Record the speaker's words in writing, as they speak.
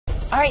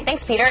All right,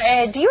 thanks, Peter.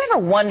 Do you ever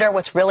wonder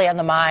what's really on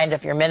the mind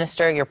of your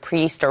minister, your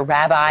priest, or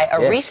rabbi?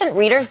 A recent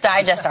Reader's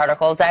Digest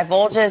article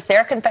divulges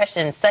their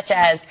confessions, such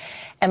as,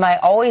 am I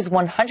always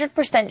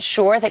 100%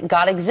 sure that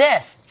God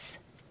exists?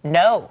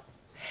 No.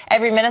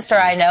 Every minister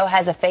I know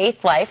has a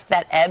faith life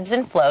that ebbs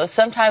and flows.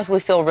 Sometimes we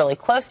feel really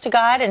close to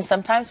God, and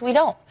sometimes we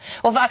don't.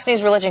 Well, Fox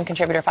News religion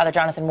contributor Father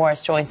Jonathan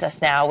Morris joins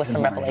us now with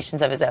some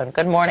revelations of his own.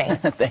 Good morning.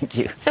 Thank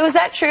you. So is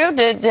that true?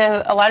 Do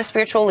a lot of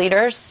spiritual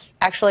leaders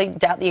actually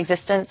doubt the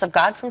existence of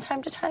God from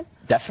time to time?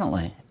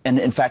 Definitely. And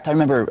in fact, I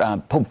remember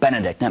Pope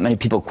Benedict, not many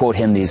people quote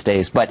him these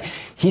days, but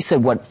he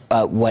said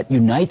what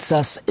unites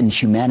us in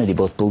humanity,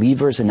 both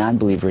believers and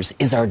non-believers,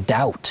 is our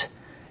doubt.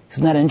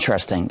 Isn't that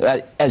interesting?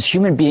 As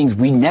human beings,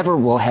 we never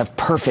will have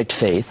perfect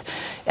faith,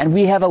 and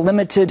we have a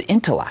limited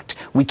intellect.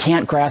 We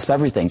can't grasp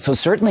everything. So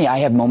certainly I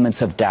have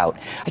moments of doubt.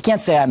 I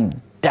can't say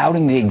I'm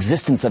doubting the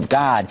existence of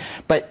God,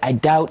 but I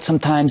doubt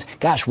sometimes,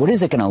 gosh, what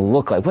is it going to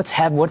look like? What's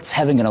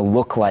heaven going to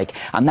look like?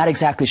 I'm not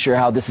exactly sure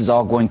how this is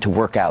all going to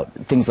work out,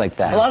 things like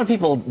that. A lot of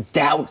people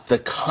doubt the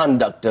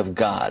conduct of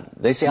God.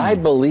 They say, I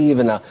believe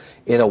in a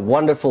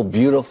wonderful,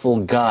 beautiful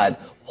God.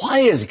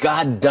 Why has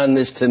God done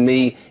this to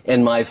me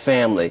and my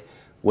family?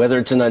 Whether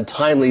it's an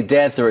untimely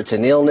death or it's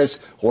an illness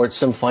or it's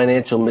some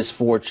financial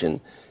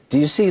misfortune. Do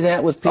you see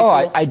that with people?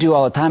 Oh, I do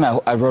all the time.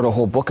 I wrote a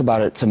whole book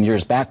about it some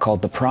years back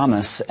called The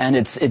Promise, and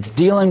it's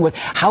dealing with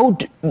how,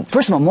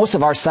 first of all, most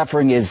of our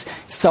suffering is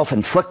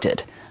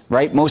self-inflicted,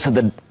 right? Most of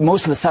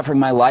the suffering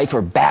in my life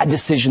are bad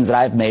decisions that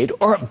I've made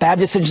or bad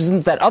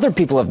decisions that other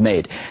people have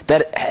made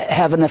that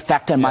have an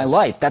effect on my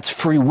life. That's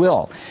free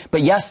will.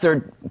 But yes,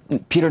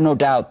 Peter, no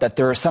doubt that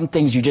there are some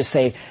things you just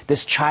say,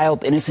 this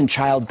child, innocent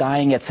child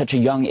dying at such a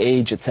young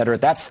age, etc.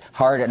 That's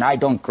hard, and I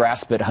don't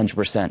grasp it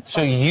 100%.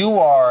 So you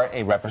are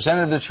a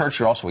representative of the church.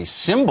 You're also a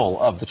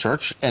symbol of the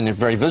church, and a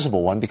very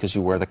visible one because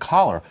you wear the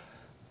collar.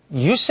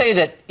 You say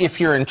that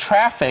if you're in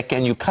traffic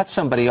and you cut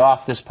somebody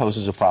off, this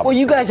poses a problem. Well,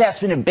 you guys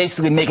asked me to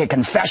basically make a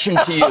confession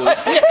to you.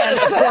 And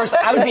of course,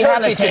 I would be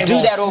happy to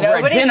do that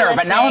over a dinner,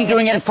 but now I'm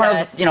doing it in front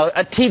of,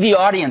 a TV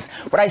audience.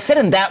 What I said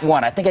in that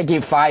one, I think I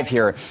gave 5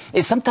 here,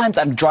 is sometimes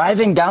I'm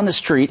driving down the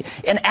street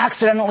and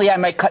accidentally I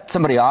might cut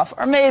somebody off,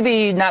 or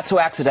maybe not so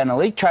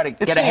accidentally, try to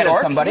get ahead of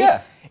somebody.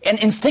 Yeah. And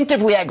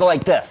instinctively I go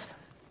like this.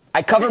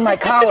 I cover my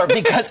collar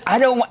because I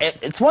don't want,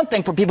 it's one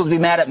thing for people to be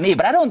mad at me,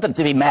 but I don't want them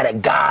to be mad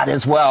at God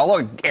as well,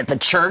 or at the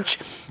church.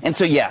 And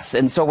so, yes.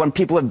 And so when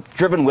people have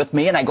driven with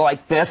me and I go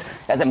like this,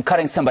 as I'm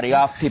cutting somebody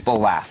off, people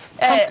laugh.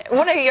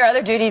 One of your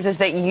other duties is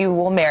that you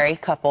will marry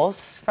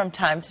couples from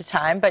time to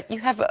time, but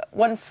you have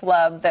one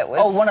flub that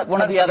was one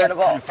of the other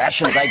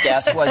confessions, I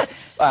guess, was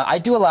I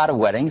do a lot of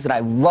weddings, and I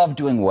love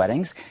doing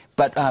weddings.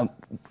 But,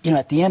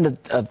 at the end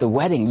of the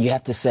wedding, you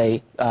have to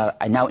say,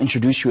 I now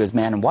introduce you as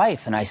man and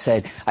wife. And I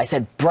said,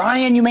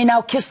 Brian, you may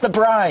now kiss the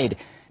bride.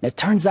 And it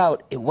turns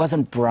out it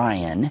wasn't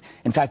Brian.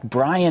 In fact,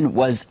 Brian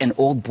was an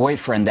old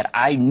boyfriend that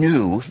I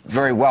knew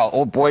very well,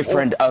 old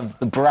boyfriend of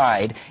the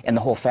bride, and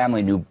the whole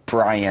family knew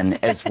Brian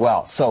as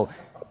well. So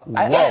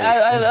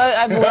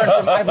I've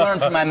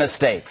learned from my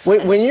mistakes.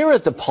 When you're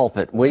at the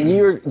pulpit, when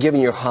you're giving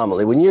your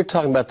homily, when you're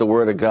talking about the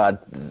Word of God,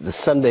 the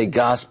Sunday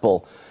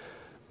gospel,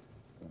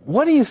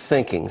 what are you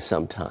thinking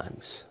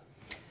sometimes?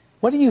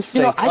 What do you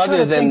think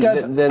other than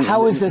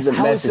how is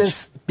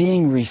this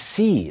being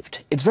received?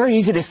 It's very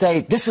easy to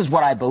say, this is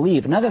what I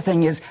believe. Another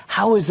thing is,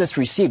 how is this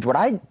received? What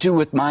I do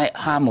with my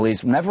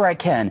homilies, whenever I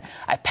can,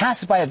 I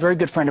pass by a very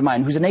good friend of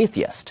mine who's an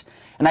atheist.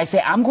 And I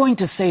say, I'm going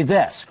to say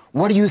this.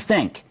 What do you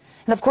think?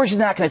 And of course, he's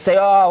not going to say,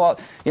 oh,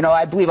 well,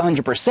 I believe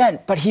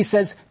 100%. But he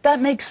says,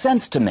 that makes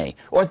sense to me.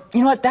 Or,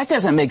 you know what, that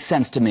doesn't make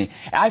sense to me.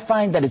 I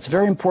find that it's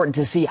very important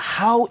to see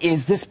how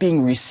is this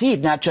being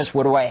received, not just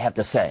what do I have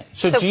to say.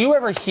 So do you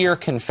ever hear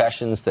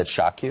confessions that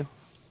shock you?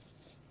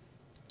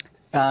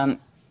 As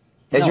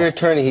your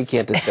attorney, he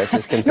can't discuss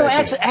his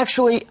confessions. No,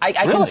 actually,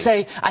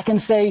 I can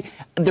say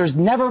there's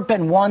never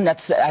been one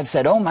I've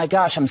said, oh my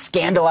gosh, I'm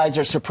scandalized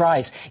or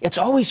surprised. It's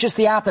always just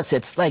the opposite.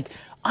 It's like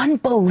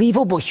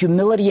unbelievable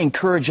humility and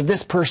courage of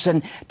this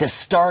person to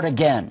start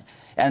again.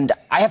 And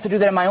I have to do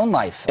that in my own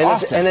life.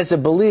 And as a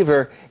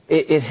believer,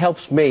 it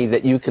helps me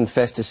that you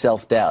confess to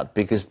self-doubt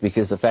because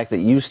the fact that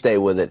you stay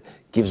with it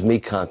gives me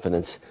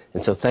confidence.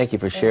 And so thank you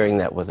for sharing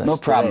that with us. No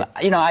problem.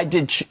 Today.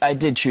 I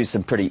did choose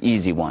some pretty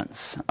easy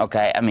ones.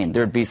 Okay, I mean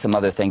there'd be some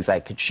other things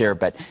I could share,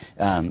 but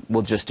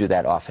we'll just do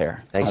that off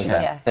air. Thanks.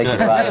 Yeah. Thank you,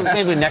 Father.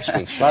 Maybe next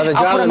week. Father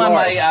I'll put them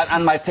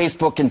on my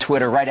Facebook and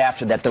Twitter right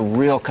after that. The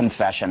real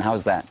confession.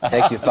 How's that?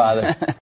 Thank you, Father.